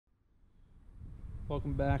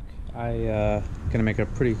Welcome back. Gonna make a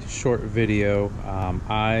pretty short video.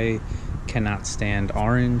 I cannot stand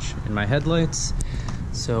orange in my headlights,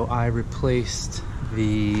 so I replaced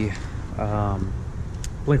the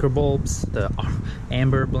blinker bulbs, the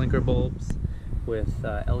amber blinker bulbs, with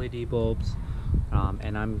LED bulbs,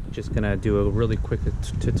 and I'm just gonna do a really quick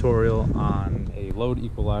tutorial on a load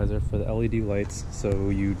equalizer for the LED lights, so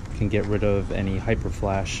you can get rid of any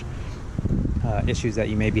hyperflash issues that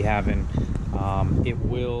you may be having. It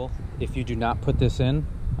will, if you do not put this in,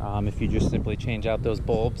 if you just simply change out those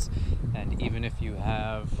bulbs, and even if you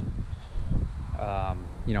have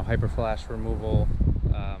you know, hyperflash removal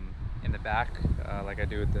in the back, like I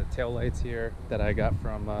do with the tail lights here that I got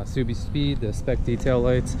from Subi Speed, the Spec D tail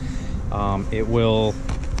lights, it will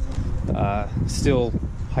still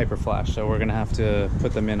hyperflash, so we're gonna have to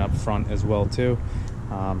put them in up front as well too.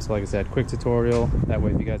 So like I said, quick tutorial, that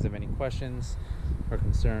way if you guys have any questions or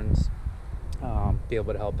concerns, be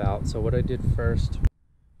able to help out. So what I did first,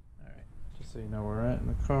 all right, just so you know where we're at in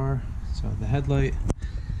the car, so the headlight,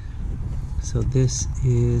 so this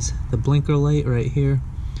is the blinker light right here.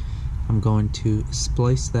 I'm going to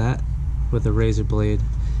splice that with a razor blade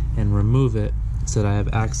and remove it so that I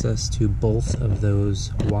have access to both of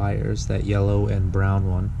those wires, that yellow and brown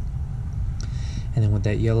one. And then with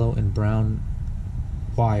that yellow and brown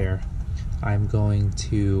wire, I'm going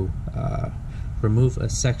to remove a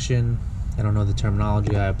section. I don't know the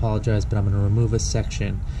terminology, I apologize, but I'm going to remove a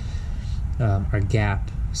section, or gap,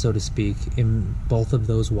 so to speak, in both of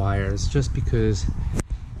those wires, just because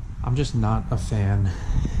I'm just not a fan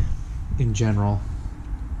in general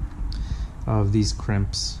of these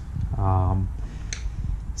crimps.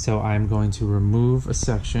 So I'm going to remove a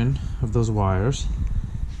section of those wires,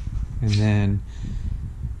 and then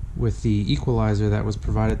with the equalizer that was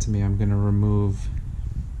provided to me, I'm going to remove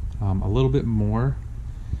a little bit more,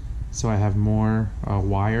 so I have more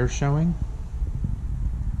wire showing.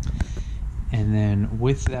 And then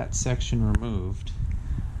with that section removed,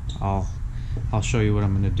 I'll show you what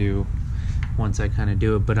I'm going to do once I kind of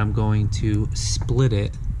do it, but I'm going to split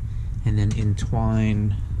it and then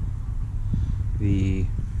entwine the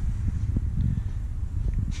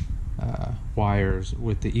wires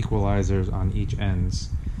with the equalizers on each ends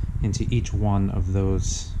into each one of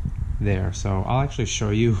those there. So I'll actually show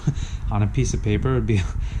you on a piece of paper. It'd be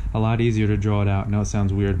a lot easier to draw it out. I know it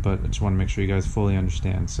sounds weird, but I just want to make sure you guys fully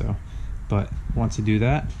understand. So, but once you do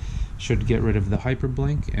that, should get rid of the hyper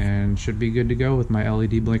blink and should be good to go with my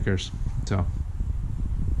LED blinkers. So, all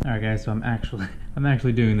right guys, so I'm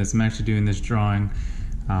actually doing this. I'm actually doing this drawing.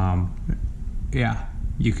 Yeah,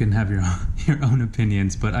 you can have your own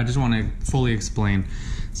opinions, but I just want to fully explain.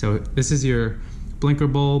 So this is your blinker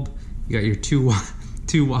bulb. You got your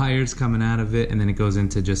two wires coming out of it, and then it goes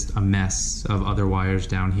into just a mess of other wires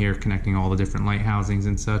down here connecting all the different light housings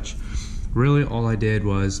and such. Really all I did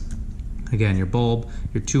was, again, your bulb,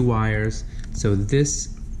 your two wires. So this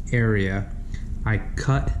area, I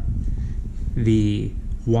cut the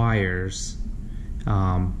wires,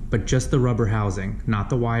 but just the rubber housing, not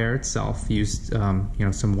the wire itself. Used you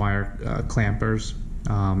know, some wire clampers,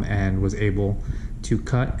 and was able to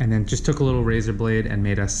cut, and then just took a little razor blade and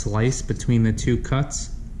made a slice between the two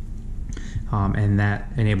cuts, and that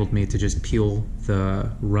enabled me to just peel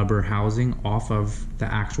the rubber housing off of the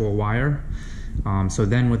actual wire. So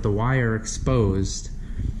then with the wire exposed,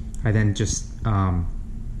 I then just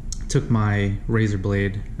took my razor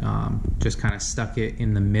blade, just kind of stuck it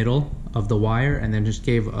in the middle of the wire, and then just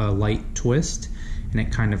gave a light twist, and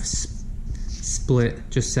it kind of split,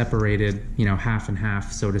 just separated, you know, half and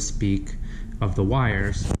half, so to speak, of the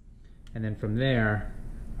wires. And then from there,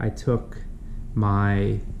 I took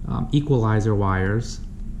my equalizer wires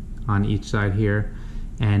on each side here,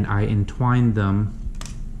 and I entwined them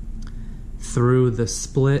through the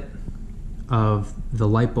split of the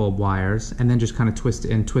light bulb wires, and then just kind of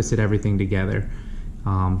twisted everything together,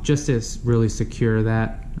 just to really secure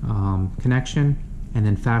that connection, and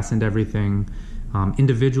then fastened everything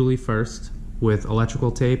individually first with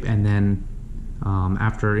electrical tape, and then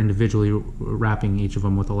after individually wrapping each of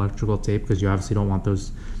them with electrical tape, because you obviously don't want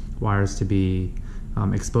those wires to be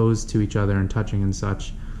exposed to each other and touching and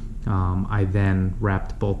such, I then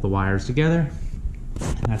wrapped both the wires together,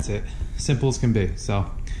 and that's it. Simple as can be. So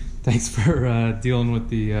thanks for dealing with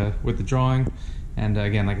the drawing, and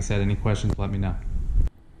again, like I said, any questions, let me know.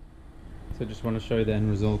 So just want to show you the end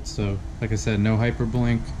result. So like I said, no hyper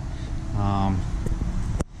blink, and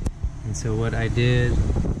so what I did,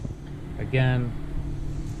 again,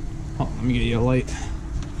 oh, let me get you a light.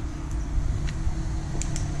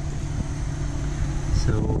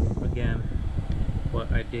 So again,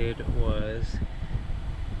 what I did was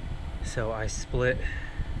So I split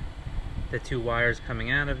the 2 wires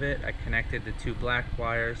coming out of it. I connected the 2 black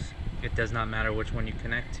wires. It does not matter which one you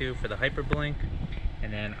connect to for the Hyperblink.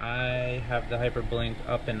 And then I have the Hyperblink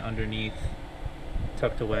up and underneath,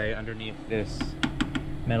 tucked away underneath this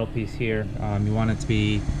metal piece here. You want it to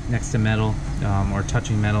be next to metal or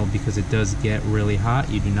touching metal because it does get really hot.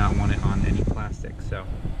 You do not want it on any plastic. So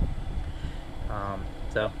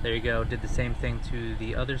there you go. Did the same thing to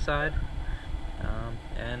the other side.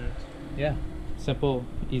 And yeah, simple,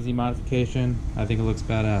 easy modification. I think it looks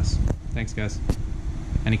badass. Thanks, guys.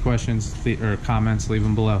 Any questions or comments, leave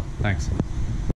them below. Thanks.